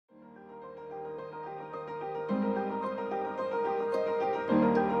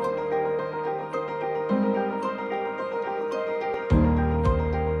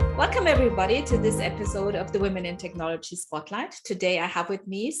Welcome everybody to this episode of the Women in Technology Spotlight. Today I have with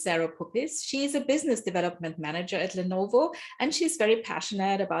me Sara Puppis. She is a business development manager at Lenovo, and she's very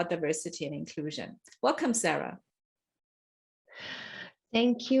passionate about diversity and inclusion. Welcome, Sara.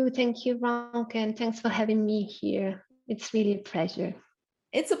 Thank you, Ronke, and thanks for having me here. It's really a pleasure.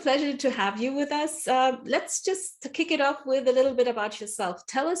 It's a pleasure to have you with us. Let's just kick it off with a little bit about yourself.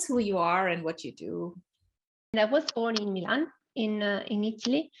 Tell us who you are and what you do. I was born in Milan, in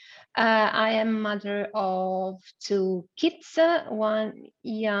Italy. I am mother of two kids, one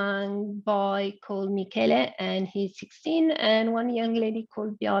young boy called Michele, and he's 16, and one young lady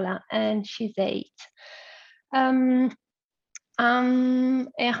called Viola, and she's 8. I'm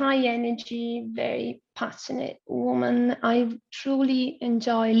a high energy, very passionate woman. I truly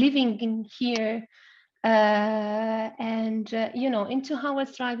enjoy living in here. In 2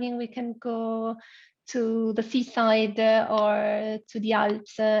 hours driving, we can go to the seaside or to the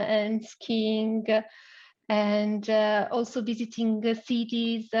Alps and skiing, and also visiting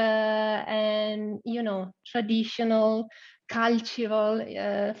cities and traditional,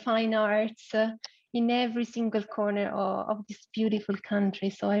 cultural, fine arts in every single corner of this beautiful country.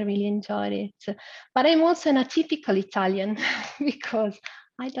 So I really enjoyed it. But I'm also an atypical Italian because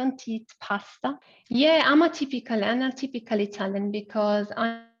I don't eat pasta. Yeah, I'm an atypical Italian because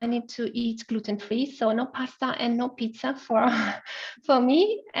I need to eat gluten-free, so no pasta and no pizza for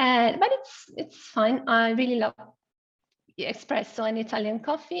me. But it's fine. I really love espresso and Italian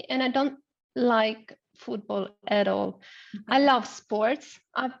coffee, and I don't like football at all. I love sports.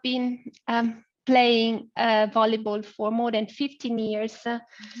 I've been playing volleyball for more than 15 years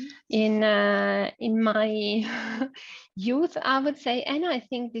in my youth, I would say, and I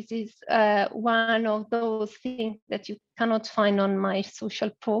think this is one of those things that you cannot find on my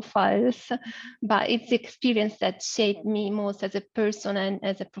social profiles, but it's the experience that shaped me most as a person and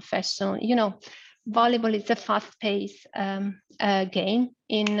as a professional. Volleyball is a fast-paced game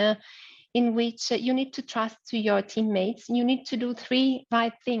in which you need to trust to your teammates. You need to do 3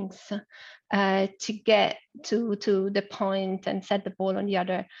 right things to get to the point and set the ball on the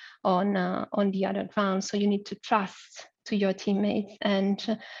other ground. So you need to trust to your teammates,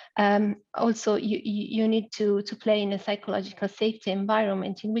 and also you need to play in a psychological safety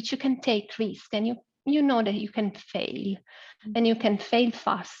environment in which you can take risks, and you know that you can fail, and you can fail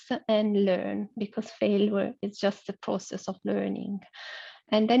fast and learn, because failure is just the process of learning.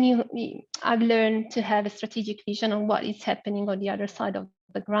 And then I've learned to have a strategic vision on what is happening on the other side of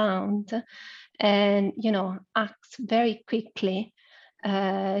the ground, and act very quickly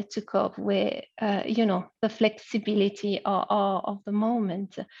to cope with the flexibility of the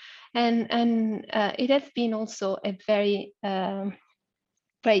moment. And it has been also a very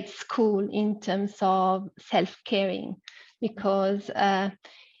great school in terms of self-caring, because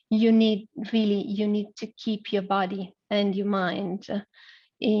you need to keep your body and your mind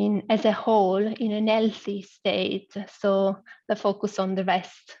as a whole in an healthy state. So the focus on the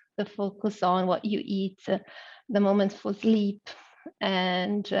rest, the focus on what you eat, the moment for sleep,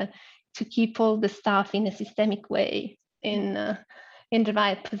 and to keep all the stuff in a systemic way in the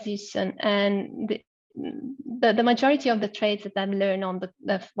right position. And the majority of the traits that I've learned on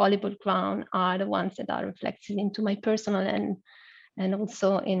the volleyball ground are the ones that are reflected into my personal and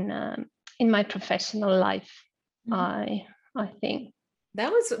also in my professional life. I think. That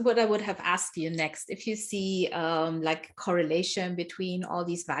was what I would have asked you next. If you see like correlation between all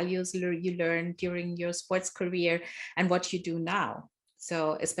these values you learned during your sports career and what you do now.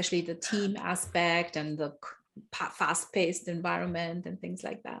 So especially the team aspect and the fast-paced environment and things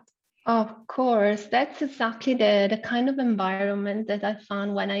like that. Of course, that's exactly the kind of environment that I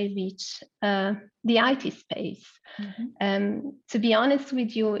found when I reached the IT space. To be honest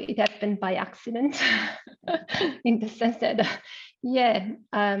with you, it happened by accident in the sense that,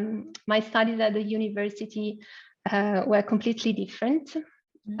 my studies at the university were completely different.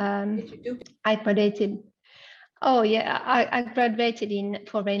 What did you do? I graduated. Oh yeah, I graduated in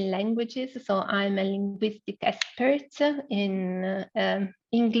foreign languages, so I'm a linguistic expert in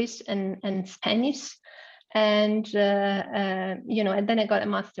English and Spanish, and and then I got a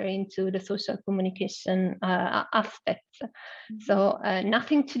master into the social communication aspects. So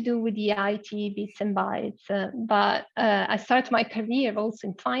nothing to do with the IT bits and bytes, but I started my career also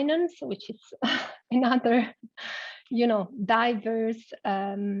in finance, which is another diverse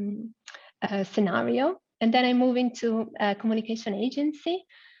scenario. And then I moved into a communication agency,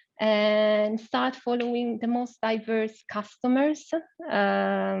 and start following the most diverse customers.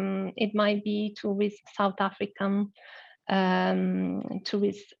 It might be tourist South African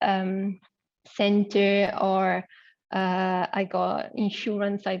tourist center, or I got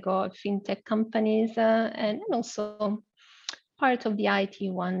insurance, I got fintech companies, and also part of the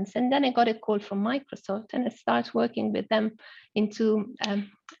IT ones. And then I got a call from Microsoft, and I started working with them into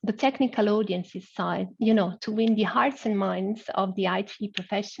the technical audiences side, to win the hearts and minds of the IT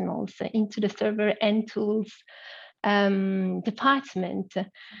professionals into the server and tools department.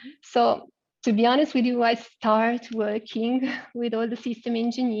 So to be honest with you, I start working with all the system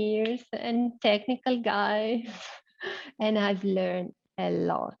engineers and technical guys, and I've learned a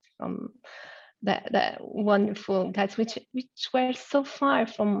lot from the wonderful guys, which were so far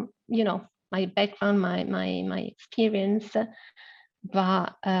from my background, my experience.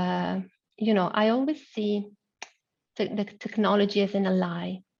 But I always see the technology as an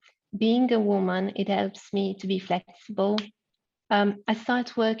ally. Being a woman, it helps me to be flexible. I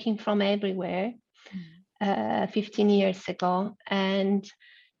started working from everywhere 15 years ago, and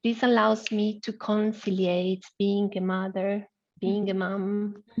this allows me to conciliate being a mother, being a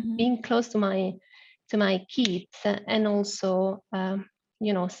mom, being close to my kids, and also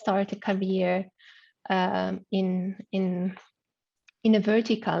start a career in a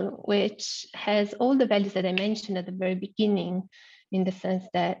vertical which has all the values that I mentioned at the very beginning, in the sense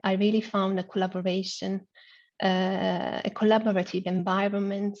that I really found a collaboration, a collaborative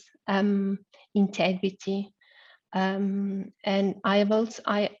environment, integrity, and I've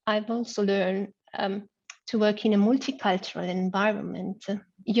also learned to work in a multicultural environment.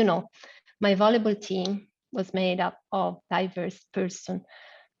 My volleyball team was made up of diverse person,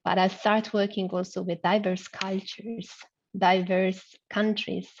 but I started working also with diverse cultures, diverse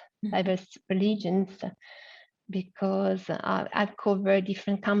countries, diverse religions, because I've covered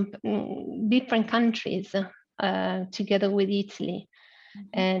different countries together with Italy,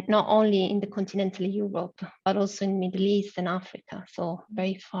 and not only in the continental Europe, but also in Middle East and Africa. So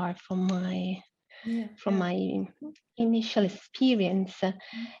very far from my initial experience.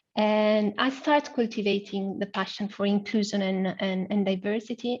 And I started cultivating the passion for inclusion and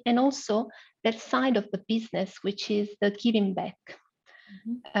diversity, and also that side of the business, which is the giving back.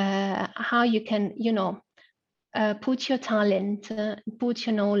 How you can, put your talent, put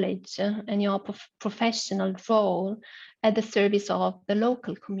your knowledge and your professional role at the service of the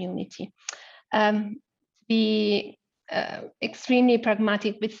local community. Be extremely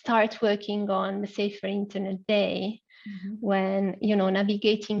pragmatic. We start working on the Safer Internet Day, when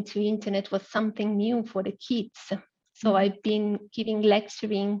navigating to internet was something new for the kids. So I've been giving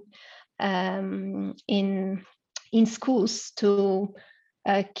lecturing in schools to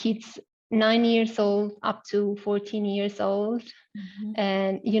kids 9 years old up to 14 years old.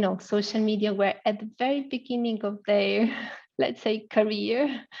 And social media were at the very beginning of their let's say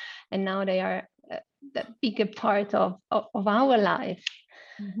career, and now they are the bigger part of our life.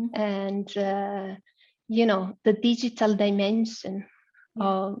 And the digital dimension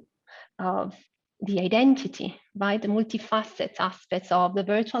of the identity, right? The multifaceted aspects of the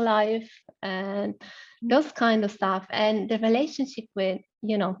virtual life and those kind of stuff, and the relationship with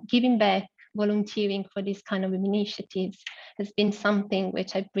giving back, volunteering for these kind of initiatives has been something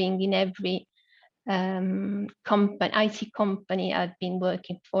which I bring in every IT company I've been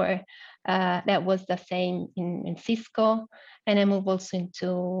working for. That was the same in Cisco, and I moved also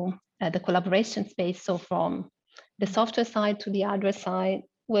into the collaboration space. So from the software side to the hardware side,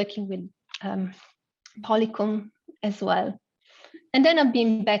 working with Polycom as well. And then I've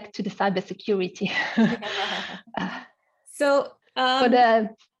been back to the cybersecurity So for the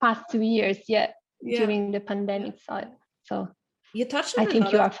past 2 years, during the pandemic side. So you touched on I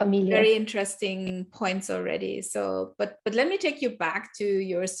think you are familiar. Very interesting points already. So, but let me take you back to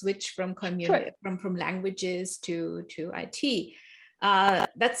your switch from from languages to IT.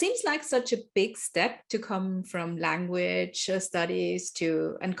 That seems like such a big step to come from language studies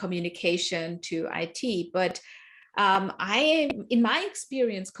and communication to IT. But in my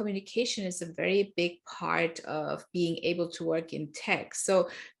experience, communication is a very big part of being able to work in tech. So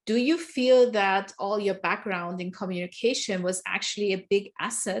do you feel that all your background in communication was actually a big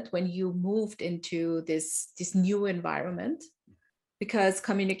asset when you moved into this new environment? Because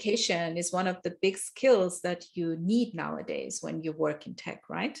communication is one of the big skills that you need nowadays when you work in tech,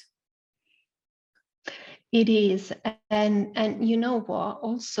 right? It is. And you know what,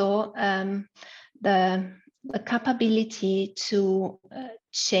 also the capability to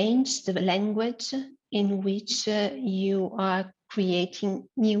change the language in which you are creating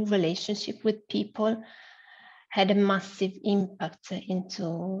new relationship with people had a massive impact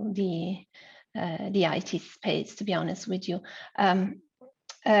into the IT space, to be honest with you. The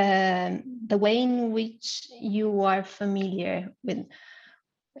way in which you are familiar with,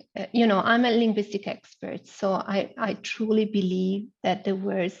 I'm a linguistic expert, so I truly believe that the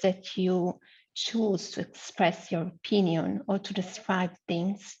words that you choose to express your opinion or to describe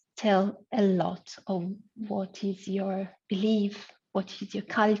things tell a lot of what is your belief, what is your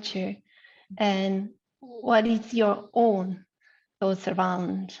culture, and what is your own thoughts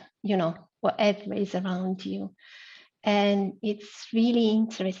around, whatever is around you. And it's really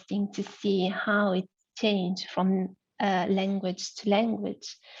interesting to see how it changed from language to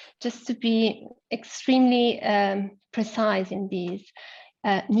language. Just to be extremely precise in these,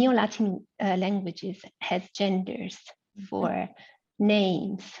 Neo-Latin languages has genders for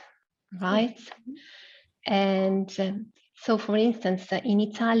names, right? And so, for instance, in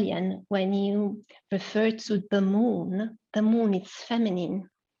Italian, when you refer to the moon is feminine.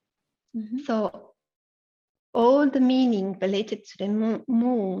 So all the meaning related to the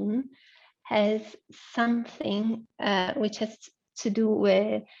moon has something which has to do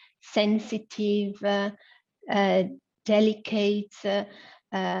with sensitive, delicate,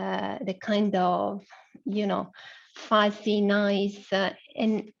 the kind of, fuzzy, nice,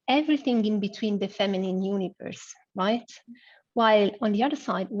 and everything in between the feminine universe, right? While on the other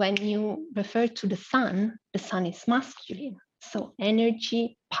side, when you refer to the sun is masculine. So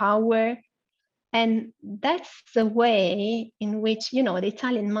energy, power, and that's the way in which, the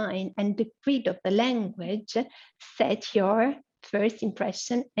Italian mind and the grid of the language set your first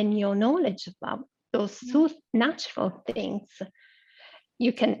impression and your knowledge about those two natural things.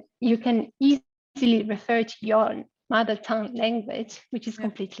 You can easily refer to your mother tongue language, which is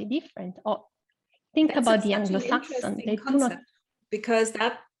completely different. Or think about the Anglo-Saxon. They do not, because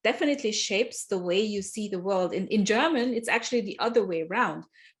that definitely shapes the way you see the world. In German, it's actually the other way around.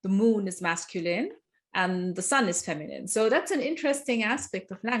 The moon is masculine and the sun is feminine. So that's an interesting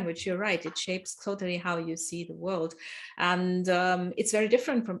aspect of language. You're right. It shapes totally how you see the world. And it's very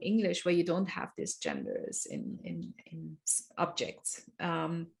different from English, where you don't have these genders in objects.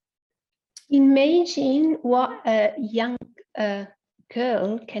 Imagine what a young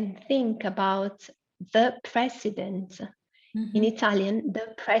girl can think about the president. In Italian,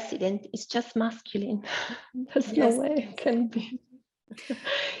 the president is just masculine. There's no way it can be.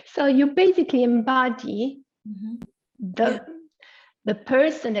 So you basically embody the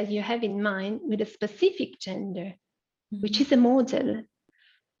person that you have in mind with a specific gender, which is a model.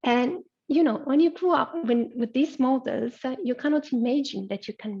 And, when you grow up with these models, you cannot imagine that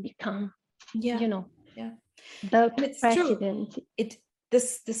you can become, the president.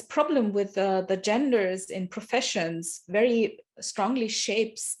 This problem with the genders in professions very strongly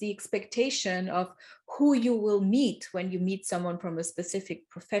shapes the expectation of who you will meet when you meet someone from a specific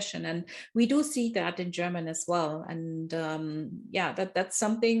profession. And we do see that in German as well. And that's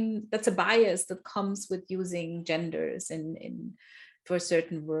something, that's a bias that comes with using genders for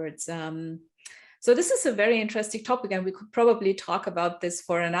certain words. So this is a very interesting topic, and we could probably talk about this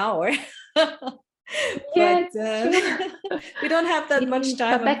for an hour. But we don't have that much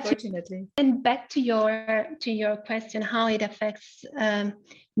time, unfortunately. And back to your question, how it affects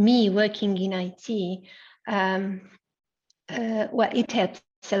me working in IT. Well, it helps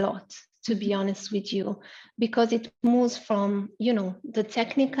a lot, to be honest with you, because it moves from, the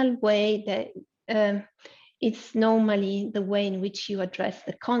technical way that it's normally the way in which you address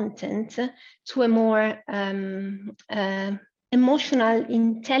the content, to a more emotional,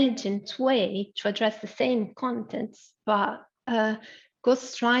 intelligent way to address the same content, but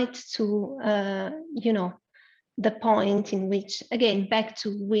goes right to, the point in which, again, back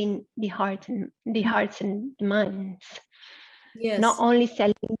to win the hearts and the minds. Yes. Not only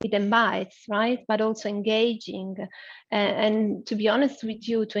selling bit and bytes, right, but also engaging. And to be honest with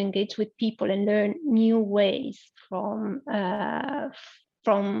you, to engage with people and learn new ways from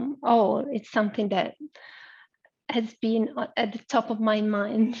it's something that has been at the top of my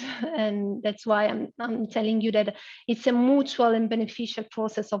mind. And that's why I'm telling you that it's a mutual and beneficial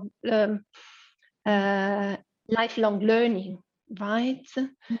process of lifelong learning, right?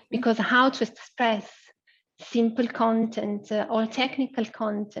 Because how to express simple content or technical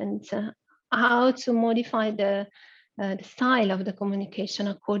content, how to modify the style of the communication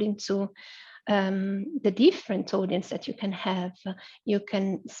according to the different audience that you can have. You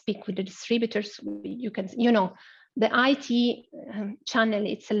can speak with the distributors, you can, the IT channel,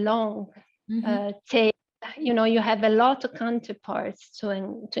 it's a long tail. You have a lot of counterparts to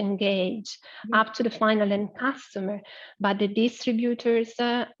engage up to the final end customer, but the distributors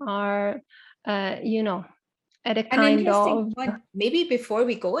are, at a An kind interesting of point. Maybe before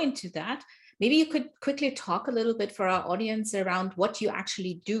we go into that, maybe you could quickly talk a little bit for our audience around what you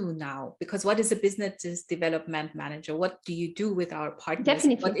actually do now, because what is a business development manager? What do you do with our partners? What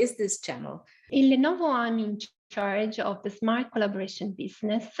definitely. is this channel? In Lenovo, I'm in charge of the smart collaboration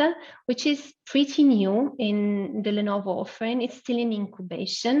business, which is pretty new in the Lenovo offering. It's still in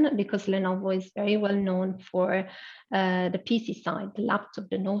incubation because Lenovo is very well known for the PC side, the laptop,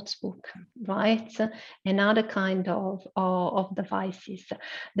 the notebook, right? And other kind of devices.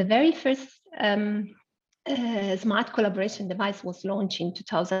 The very first smart collaboration device was launched in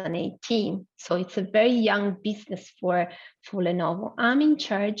 2018. So it's a very young business for Lenovo. I'm in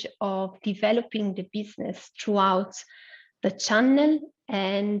charge of developing the business throughout the channel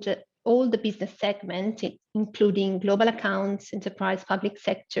and all the business segments, including global accounts, enterprise, public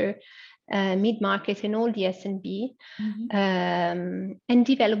sector, mid-market, and all the S&B, and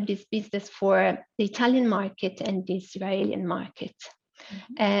develop this business for the Italian market and the Israeli market.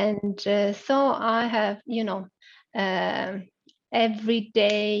 And so I have,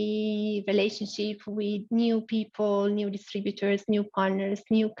 everyday relationship with new people, new distributors, new partners,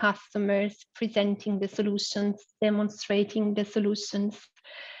 new customers, presenting the solutions, demonstrating the solutions.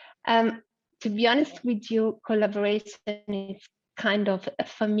 To be honest with you, collaboration is kind of a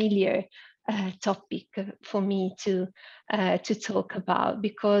familiar topic for me to talk about,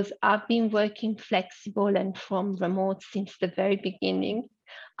 because I've been working flexible and from remote since the very beginning.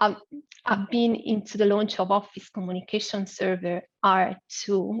 I've been into the launch of Office Communication Server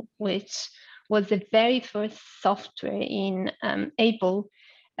R2, which was the very first software in able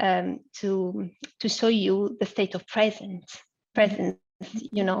to show you the state of presence,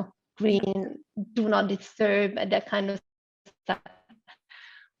 green, do not disturb, and that kind of stuff,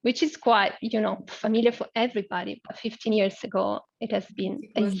 which is quite, familiar for everybody. But 15 years ago, it has been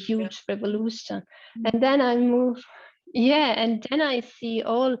a huge revolution. And then I move, and then I see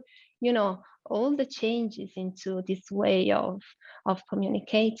all the changes into this way of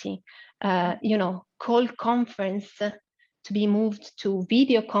communicating, call conference to be moved to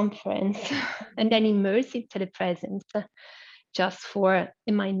video conference, and then immersive telepresence just for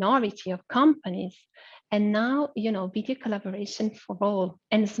a minority of companies. And now, video collaboration for all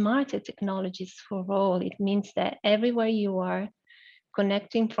and smarter technologies for all. It means that everywhere you are,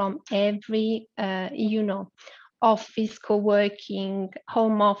 connecting from every, office, co-working,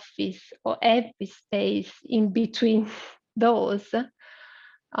 home office, or every space in between those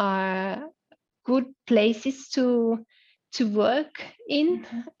are good places to work in.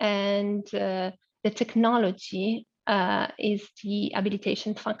 And the technology is the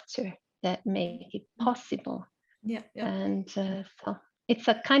habilitation factor that make it possible. And so it's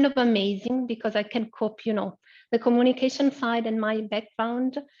a kind of amazing, because I can cope, the communication side and my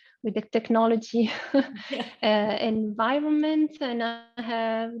background with the technology environment, and I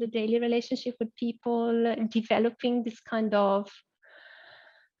have the daily relationship with people, developing this kind of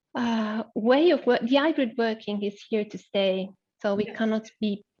way of work. The hybrid working is here to stay, so we cannot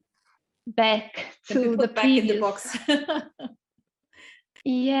be back to the previous. In the box.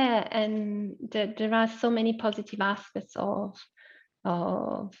 And there are so many positive aspects of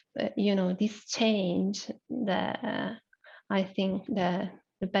this change that I think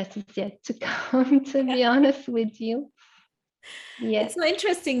the best is yet to come, to be honest with you. It's so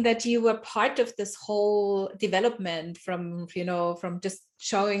interesting that you were part of this whole development from just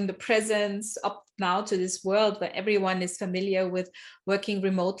showing the presence up now to this world where everyone is familiar with working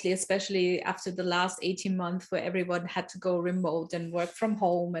remotely, especially after the last 18 months where everyone had to go remote and work from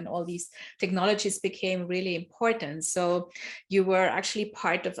home, and all these technologies became really important. So you were actually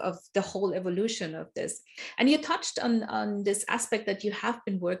part of the whole evolution of this. And you touched on this aspect that you have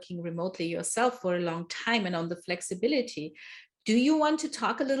been working remotely yourself for a long time, and on the flexibility. Do you want to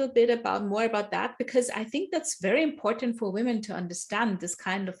talk a little bit more about that? Because I think that's very important for women to understand this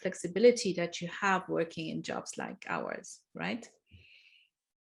kind of flexibility that you have working in jobs like ours, right?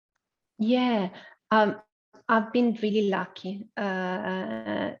 Yeah, I've been really lucky.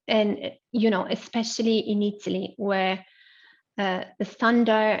 And, especially in Italy, where the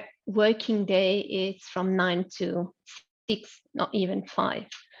standard working day is from 9 to 6, not even 5.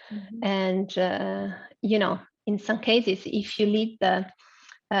 And, in some cases, if you leave the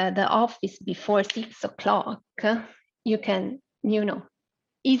office before 6 o'clock, you can,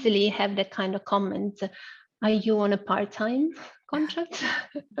 easily have that kind of comment. Are you on a part-time contract?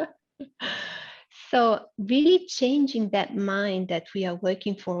 So really changing that mind that we are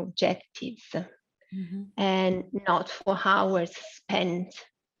working for objectives and not for hours spent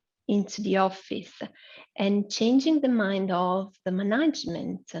into the office, and changing the mind of the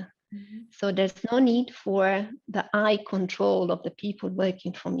management So there's no need for the eye control of the people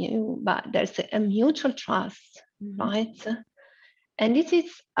working from you, but there's a mutual trust, right? And this is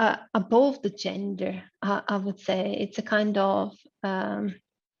above the gender, I would say. It's a kind of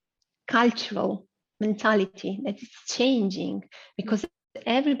cultural mentality that is changing, because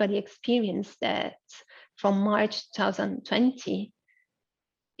everybody experienced that from March 2020.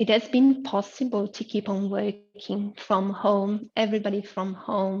 It has been possible to keep on working from home, everybody from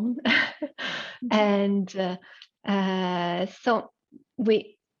home. And so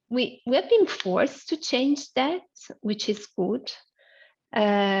we have been forced to change that, which is good.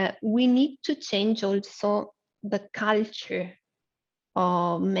 We need to change also the culture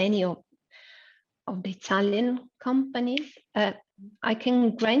of many of the Italian companies. I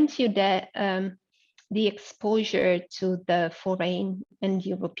can grant you that the exposure to the foreign and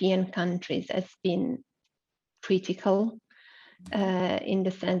European countries has been critical, in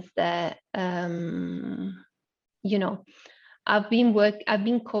the sense that I've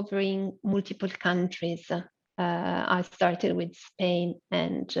been covering multiple countries. I started with Spain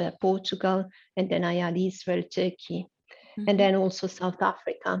and Portugal, and then I had Israel, Turkey, and then also South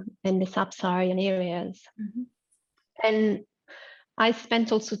Africa and the sub-Saharan areas. And I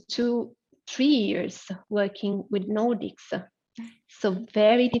spent also 2-3 years working with Nordics. So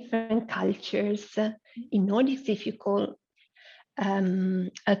very different cultures. In Nordics, if you call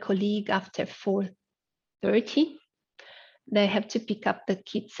a colleague after 4:30, they have to pick up the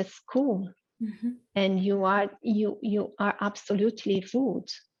kids at school. And you are absolutely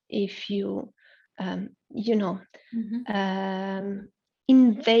rude if you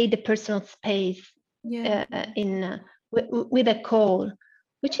invade the personal space with a call,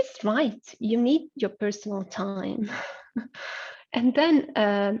 which is right. You need your personal time. And then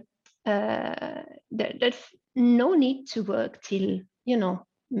there's no need to work till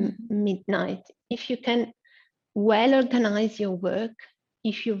midnight. If you can well organize your work,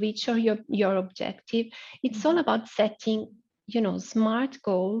 if you reach your objective, it's all about setting smart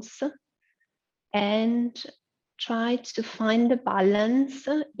goals and try to find a balance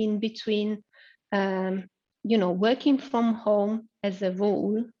in between working from home as a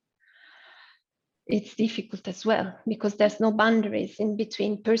rule. It's difficult as well because there's no boundaries in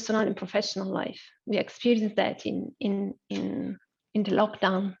between personal and professional life. We experienced that in the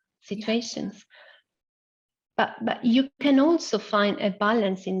lockdown situations. But you can also find a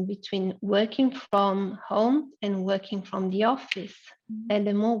balance in between working from home and working from the office. And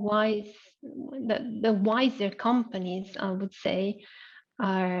the wiser companies, I would say,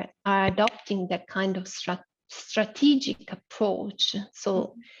 are adopting that kind of strategic approach.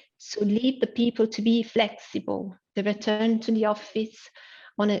 So leave the people to be flexible. The return to the office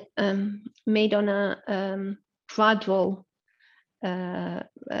made on a gradual,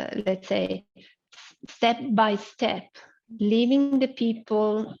 let's say, step by step, allowing the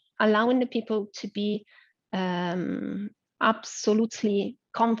people to be absolutely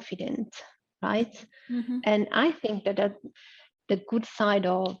confident, right? And I think that the good side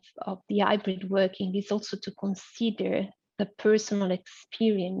of the hybrid working is also to consider the personal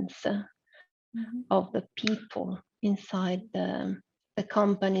experience of the people inside the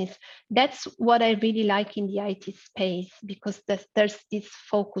companies. That's what I really like in the IT space, because there's this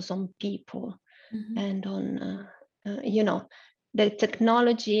focus on people and on the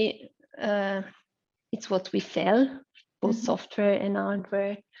technology. It's what we sell, both software and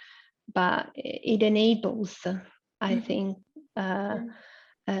hardware, but it enables, I think,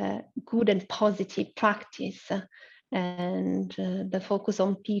 good and positive practice, and the focus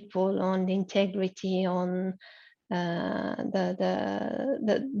on people, on the integrity, on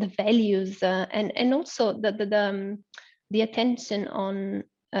the values, and also the attention on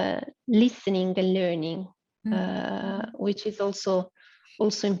listening and learning, which is also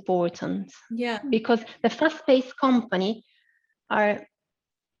important. Because the fast-paced company are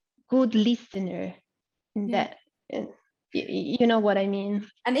good listener in that. You know what I mean?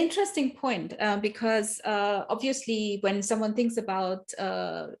 An interesting point, because obviously when someone thinks about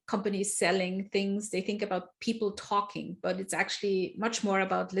companies selling things, they think about people talking, but it's actually much more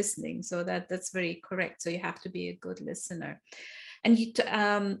about listening. So that's very correct. So you have to be a good listener. And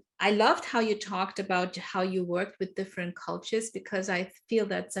I loved how you talked about how you worked with different cultures, because I feel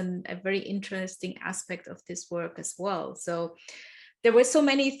that's a very interesting aspect of this work as well. So there were so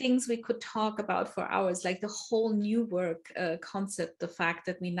many things we could talk about for hours, like the whole new work concept, the fact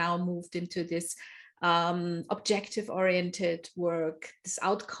that we now moved into this objective-oriented work, this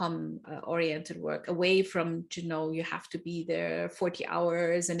outcome-oriented work, away from, you have to be there 40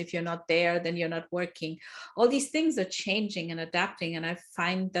 hours, and if you're not there, then you're not working. All these things are changing and adapting, and I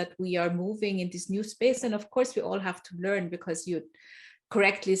find that we are moving in this new space. And of course, we all have to learn, because you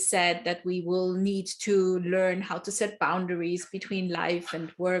correctly said that we will need to learn how to set boundaries between life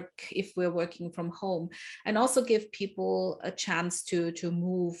and work if we're working from home, and also give people a chance to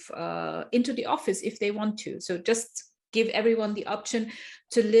move into the office if they want to. So just give everyone the option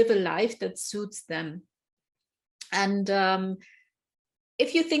to live a life that suits them. And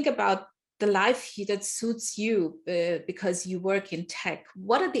if you think about the life that suits you because you work in tech,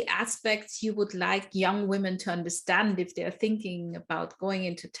 what are the aspects you would like young women to understand if they're thinking about going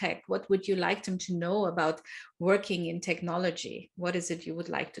into tech? What would you like them to know about working in technology? What is it you would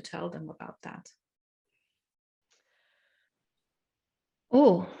like to tell them about that?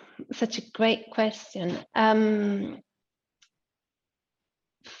 Oh, such a great question.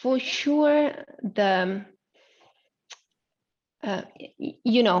 For sure,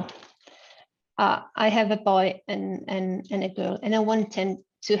 I have a boy and a girl, and I want them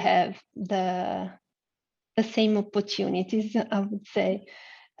to have the same opportunities, I would say,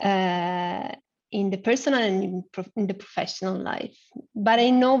 in the personal and in the professional life. But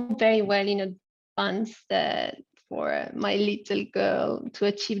I know very well in advance that for my little girl to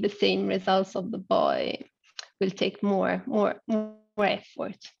achieve the same results of the boy will take more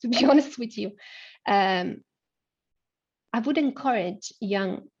effort, to be honest with you. I would encourage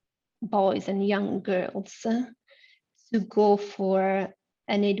young boys and young girls to go for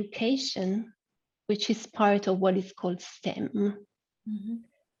an education which is part of what is called STEM,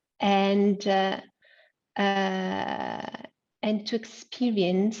 and to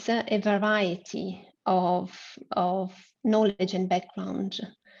experience a variety of knowledge and background,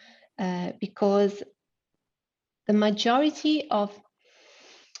 because the majority of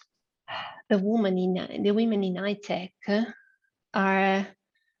the women in high tech are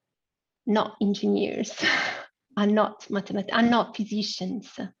not engineers, are not mathematicians, are not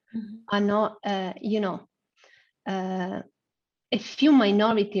physicians, are not, a few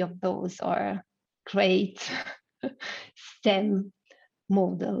minority of those are great STEM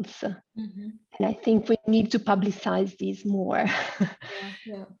models. And I think we need to publicize these more.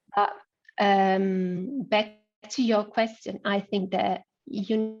 Back to your question, I think that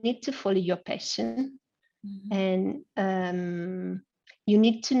you need to follow your passion, and you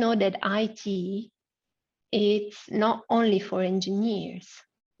need to know that IT, it's not only for engineers.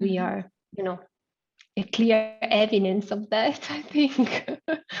 We are, a clear evidence of that, I think.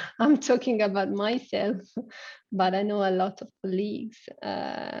 I'm talking about myself, but I know a lot of colleagues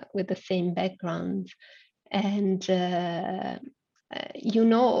with the same background. And,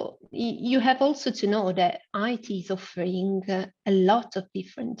 you have also to know that IT is offering a lot of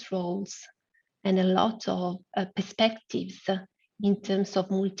different roles and a lot of perspectives in terms of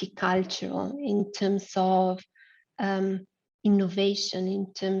multicultural, in terms of innovation,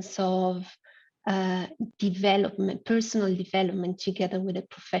 in terms of development, personal development together with a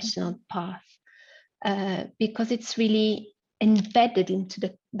professional path, because it's really embedded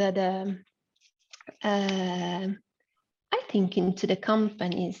into I think into the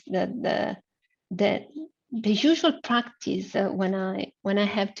companies, the usual practice when I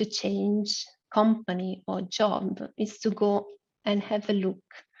have to change company or job is to go and have a look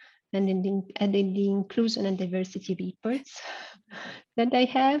and at the inclusion and diversity reports that I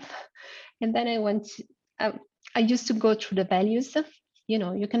have. And then I used to go through the values.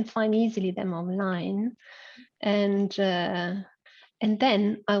 You can find easily them online. And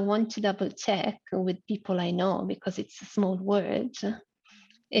then I want to double check with people I know, because it's a small word,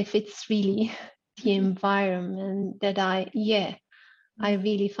 if it's really the environment that I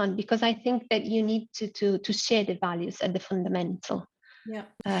really find, because I think that you need to share the values at the fundamental. Yeah,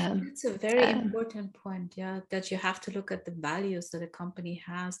 that's a very important point. Yeah, that you have to look at the values that a company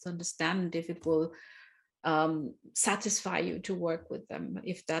has to understand if it will satisfy you to work with them,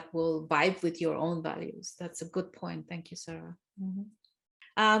 if that will vibe with your own values. That's a good point. Thank you, Sara.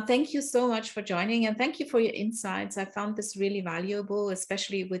 Thank you so much for joining, and thank you for your insights. I found this really valuable,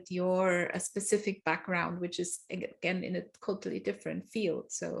 especially with your specific background, which is, again, in a totally different field.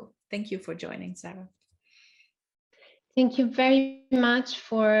 So thank you for joining, Sara. Thank you very much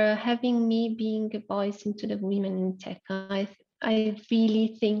for having me being a voice into the women in tech. I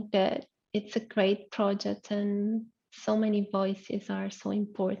really think that it's a great project, and so many voices are so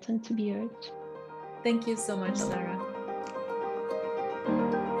important to be heard. Thank you so much, Sara.